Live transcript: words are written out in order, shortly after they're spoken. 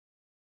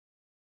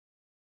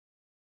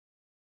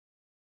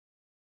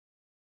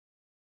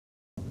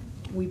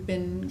we've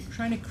been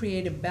trying to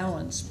create a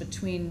balance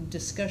between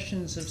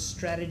discussions of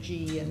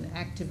strategy and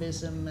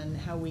activism and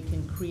how we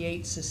can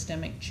create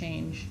systemic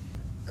change.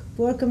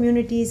 Poor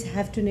communities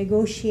have to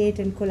negotiate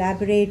and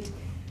collaborate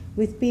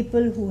with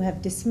people who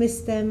have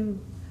dismissed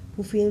them,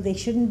 who feel they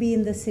shouldn't be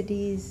in the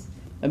cities.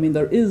 I mean,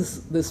 there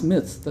is this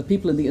myth that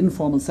people in the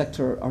informal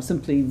sector are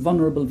simply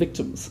vulnerable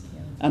victims.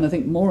 And I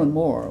think more and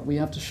more we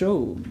have to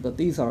show that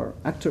these are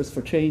actors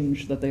for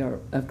change, that they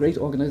have great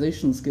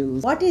organizational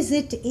skills. What is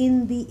it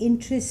in the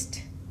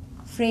interest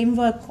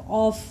framework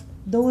of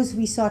those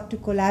we sought to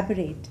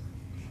collaborate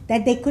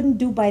that they couldn't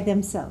do by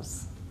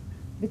themselves?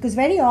 Because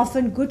very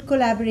often good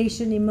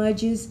collaboration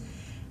emerges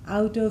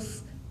out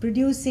of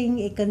producing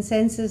a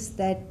consensus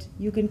that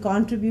you can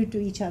contribute to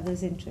each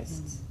other's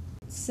interests.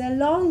 It's a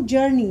long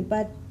journey,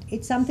 but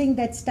it's something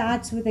that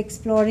starts with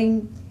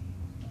exploring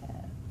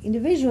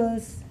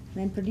individuals,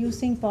 then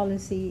producing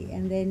policy,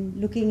 and then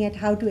looking at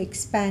how to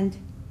expand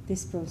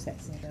this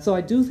process. So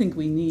I do think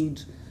we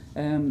need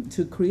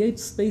to create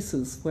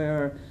spaces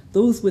where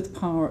those with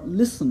power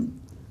listen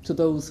to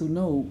those who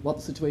know what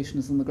the situation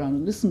is on the ground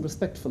and listen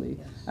respectfully,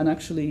 and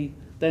actually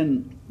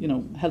then,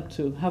 help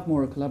to have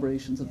more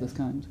collaborations of this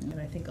kind. Yeah. And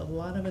I think a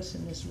lot of us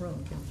in this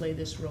room can play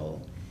this role,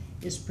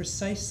 is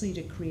precisely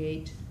to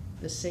create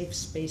the safe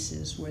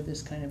spaces where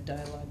this kind of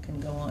dialogue can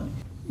go on.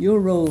 Your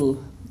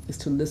role is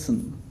to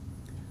listen,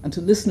 and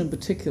to listen in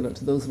particular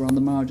to those who are on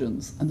the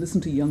margins, and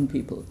listen to young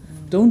people.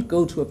 Don't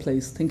go to a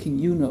place thinking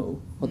you know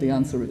what the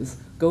answer is.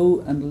 Go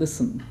and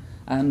listen,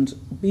 and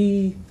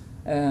be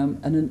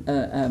an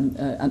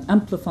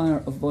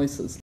amplifier of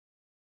voices.